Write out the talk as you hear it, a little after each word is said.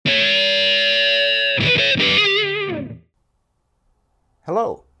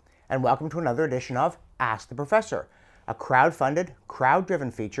Hello, and welcome to another edition of Ask the Professor, a crowd-funded,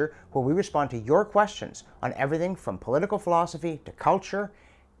 crowd-driven feature where we respond to your questions on everything from political philosophy to culture,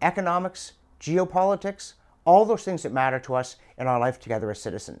 economics, geopolitics, all those things that matter to us in our life together as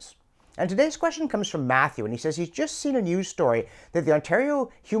citizens. And today's question comes from Matthew, and he says he's just seen a news story that the Ontario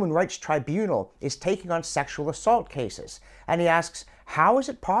Human Rights Tribunal is taking on sexual assault cases. And he asks, how is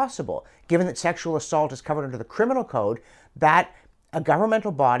it possible, given that sexual assault is covered under the criminal code, that a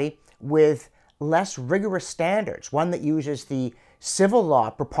governmental body with less rigorous standards, one that uses the civil law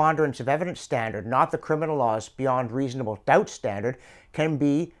preponderance of evidence standard, not the criminal law's beyond reasonable doubt standard, can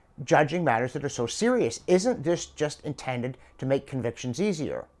be judging matters that are so serious? Isn't this just intended to make convictions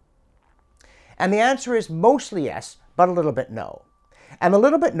easier? And the answer is mostly yes, but a little bit no. And the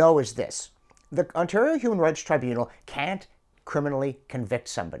little bit no is this: the Ontario Human Rights Tribunal can't criminally convict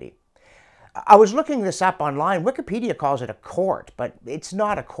somebody. I was looking this up online. Wikipedia calls it a court, but it's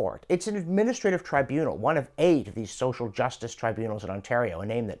not a court. It's an administrative tribunal, one of 8 of these social justice tribunals in Ontario, a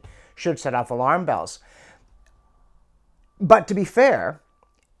name that should set off alarm bells. But to be fair,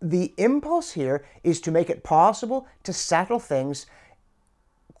 the impulse here is to make it possible to settle things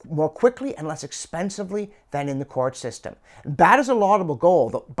more quickly and less expensively than in the court system. That is a laudable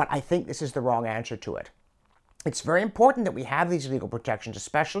goal, but I think this is the wrong answer to it. It's very important that we have these legal protections,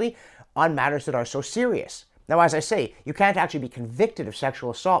 especially on matters that are so serious. Now, as I say, you can't actually be convicted of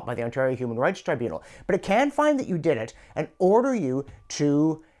sexual assault by the Ontario Human Rights Tribunal, but it can find that you did it and order you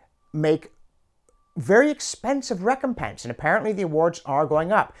to make very expensive recompense, and apparently the awards are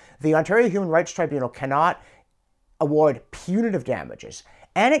going up. The Ontario Human Rights Tribunal cannot award punitive damages,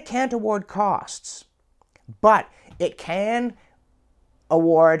 and it can't award costs, but it can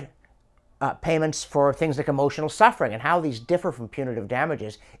award payments for things like emotional suffering, and how these differ from punitive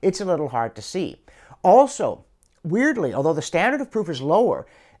damages, it's a little hard to see. Also, weirdly, although the standard of proof is lower,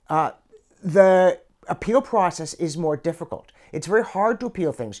 the appeal process is more difficult. It's very hard to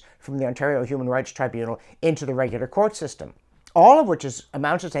appeal things from the Ontario Human Rights Tribunal into the regular court system, all of which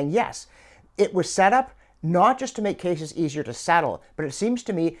amounts to saying, yes, it was set up not just to make cases easier to settle, but it seems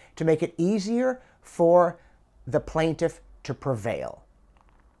to me to make it easier for the plaintiff to prevail.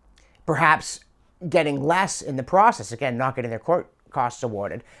 Perhaps getting less in the process, again, not getting their court costs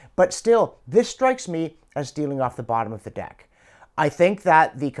awarded, but still, this strikes me as dealing off the bottom of the deck. I think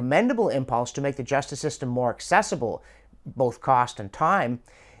that the commendable impulse to make the justice system more accessible, both cost and time,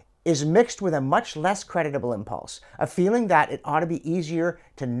 is mixed with a much less creditable impulse, a feeling that it ought to be easier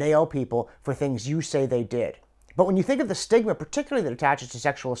to nail people for things you say they did. But when you think of the stigma, particularly that attaches to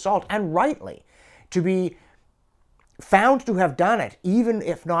sexual assault, and rightly, to be found to have done it, even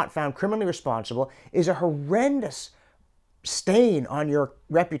if not found criminally responsible, is a horrendous stain on your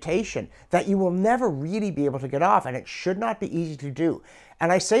reputation that you will never really be able to get off, and it should not be easy to do.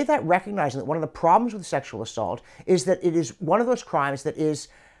 And I say that recognizing that one of the problems with sexual assault is that it is one of those crimes that is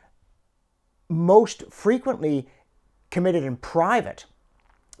most frequently committed in private.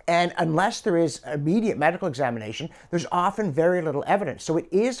 And unless there is immediate medical examination, there's often very little evidence. So it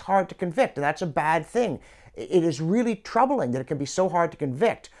is hard to convict, and that's a bad thing. It is really troubling that it can be so hard to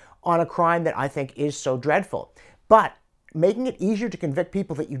convict on a crime that I think is so dreadful. But making it easier to convict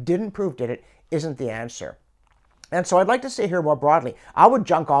people that you didn't prove did it isn't the answer. And so I'd like to say here more broadly, I would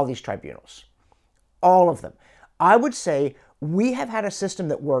junk all these tribunals. All of them. I would say we have had a system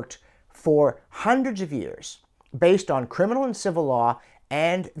that worked for hundreds of years based on criminal and civil law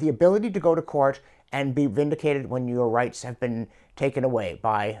and the ability to go to court and be vindicated when your rights have been taken away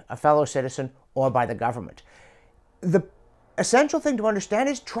by a fellow citizen or by the government. The essential thing to understand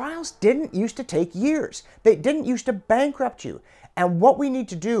is trials didn't used to take years. They didn't used to bankrupt you. And what we need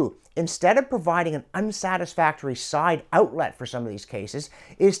to do, instead of providing an unsatisfactory side outlet for some of these cases,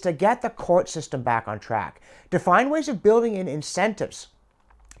 is to get the court system back on track, to find ways of building in incentives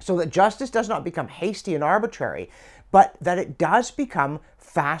so that justice does not become hasty and arbitrary, but that it does become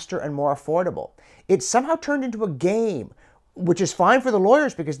faster and more affordable. It's somehow turned into a game, which is fine for the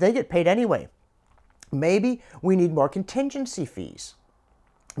lawyers because they get paid anyway. Maybe we need more contingency fees.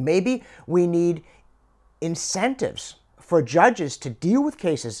 Maybe we need incentives for judges to deal with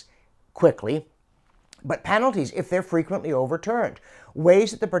cases quickly, but penalties if they're frequently overturned.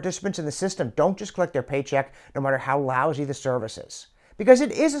 Ways that the participants in the system don't just collect their paycheck no matter how lousy the service is. Because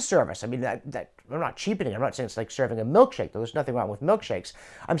it is a service. I mean, I'm not cheapening. I'm not saying it's like serving a milkshake, though there's nothing wrong with milkshakes.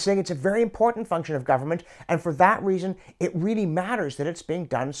 I'm saying it's a very important function of government, and for that reason, it really matters that it's being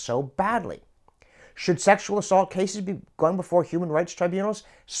done so badly. Should sexual assault cases be going before human rights tribunals?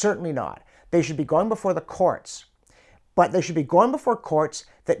 Certainly not. They should be going before the courts. But they should be going before courts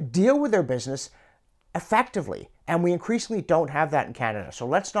that deal with their business effectively. And we increasingly don't have that in Canada. So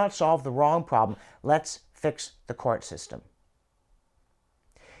let's not solve the wrong problem. Let's fix the court system.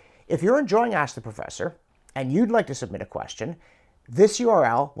 If you're enjoying Ask the Professor and you'd like to submit a question, this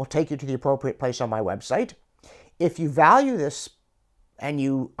URL will take you to the appropriate place on my website. If you value this and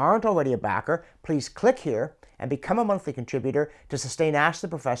you aren't already a backer, please click here and become a monthly contributor to sustain Ask the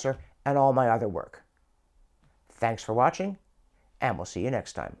Professor and all my other work. Thanks for watching, and we'll see you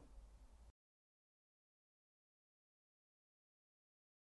next time.